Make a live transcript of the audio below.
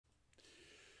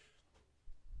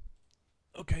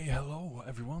Okay, hello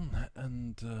everyone,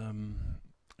 and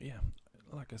yeah,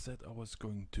 like I said, I was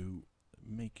going to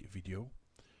make a video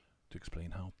to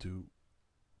explain how to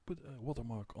put a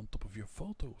watermark on top of your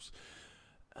photos,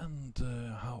 and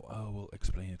how I will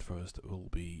explain it first will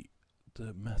be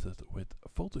the method with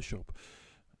Photoshop.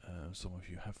 Some of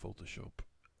you have Photoshop,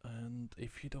 and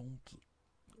if you don't,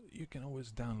 you can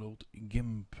always download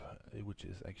GIMP, which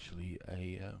is actually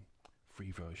a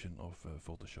free version of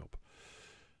Photoshop.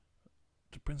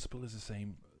 The principle is the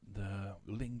same. The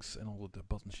links and all of the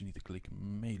buttons you need to click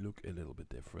may look a little bit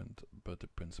different, but the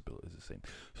principle is the same.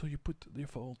 So you put your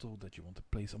photo that you want to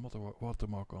place a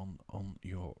watermark on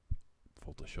your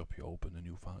Photoshop. You open a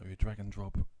new file, you drag and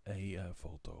drop a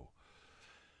photo.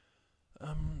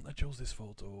 I chose this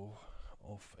photo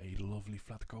of a lovely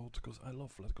flat coat because I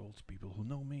love flat coats. People who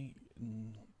know me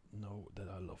know that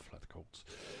I love flat coats.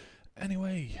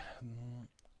 Anyway,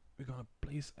 we're gonna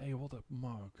place a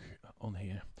watermark on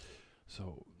here.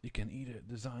 So you can either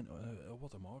design a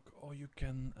watermark, or you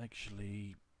can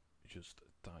actually just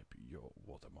type your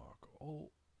watermark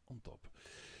all on top.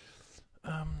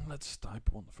 Let's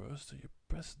type one first. So you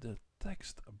press the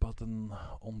text button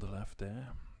on the left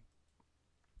there,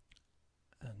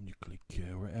 and you click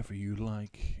wherever you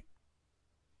like.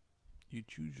 You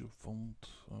choose your font.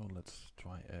 Oh, let's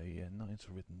try a nice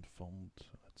written font.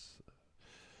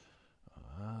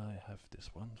 I have this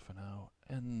one for now,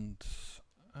 and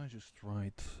I just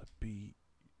write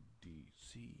PDC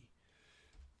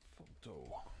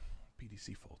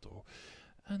photo,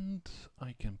 and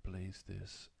I can place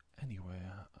this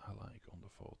anywhere I like on the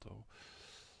photo.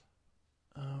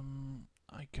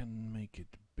 I can make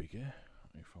it bigger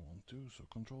if I want to, so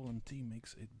Control and T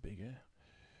makes it bigger.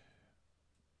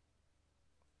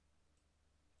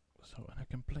 So, and I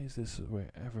can place this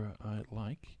wherever I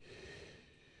like,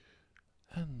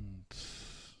 and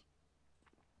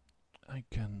I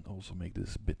can also make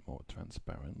this a bit more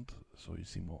transparent, so you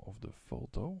see more of the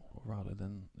photo rather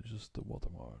than just the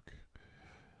watermark.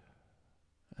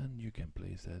 And you can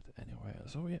place that anywhere.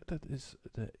 So yeah, that is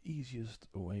the easiest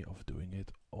way of doing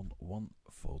it on one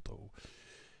photo.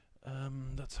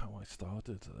 That's how I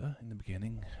started in the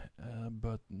beginning,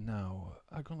 but now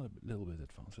I've gone a little bit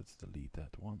advanced. Let's delete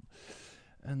that one.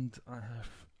 And I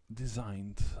have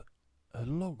designed a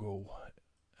logo,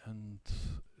 and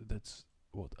that's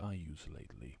what I use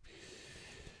lately.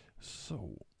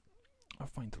 So I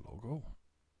find the logo,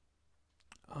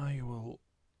 I will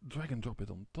drag and drop it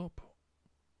on top.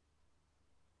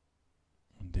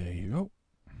 There you go.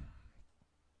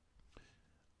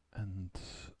 And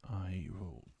I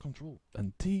will Control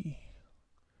and T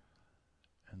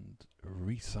and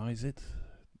resize it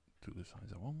to the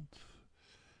size I want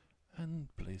and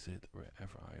place it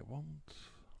wherever I want.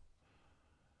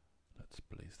 Let's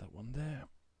place that one there.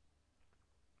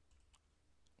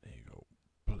 There you go,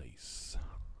 place.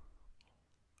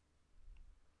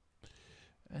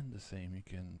 And the same, you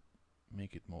can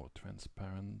make it more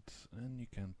transparent, and you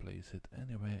can place it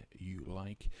anywhere you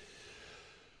like.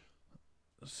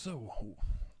 So,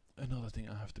 another thing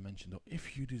I have to mention though,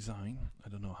 if you design, I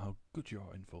don't know how good you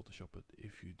are in Photoshop, but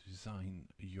if you design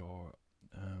your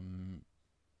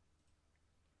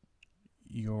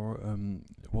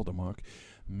watermark,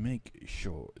 make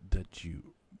sure that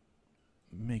you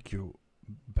make your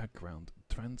background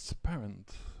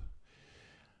transparent,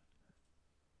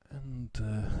 and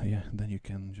yeah, then you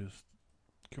can just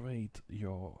create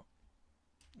your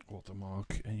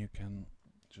watermark, and you can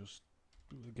just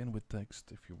do it again with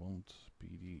text if you want.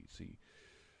 PDC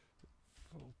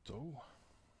photo.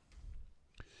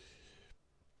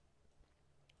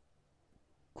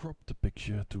 Crop the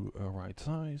picture to a right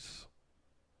size.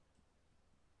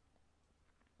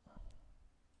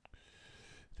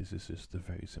 This is just a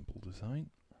very simple design.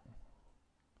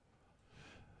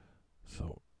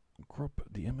 So crop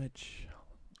the image,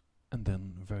 and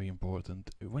then very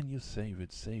important, when you save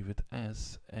it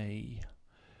as a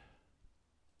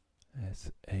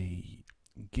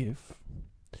GIF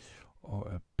or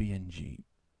a PNG.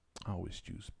 I always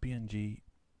choose PNG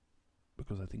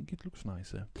because I think it looks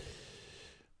nicer.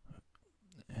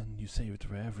 And you save it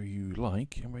wherever you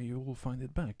like and where you will find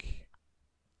it back.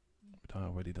 But I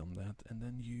already done that, and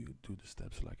then you do the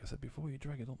steps like I said before. You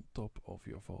drag it on top of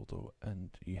your photo,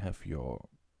 and you have your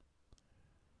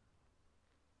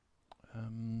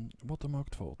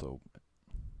watermarked photo.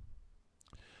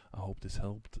 I hope this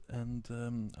helped, and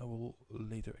I will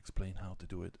later explain how to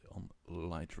do it on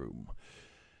Lightroom,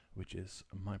 which is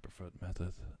my preferred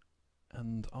method.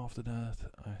 And after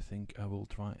that, I think I will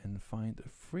try and find a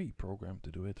free program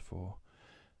to do it for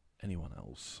anyone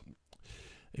else.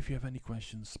 If you have any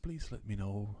questions, please let me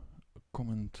know,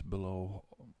 comment below,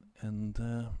 and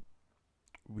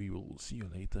we will see you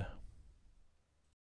later.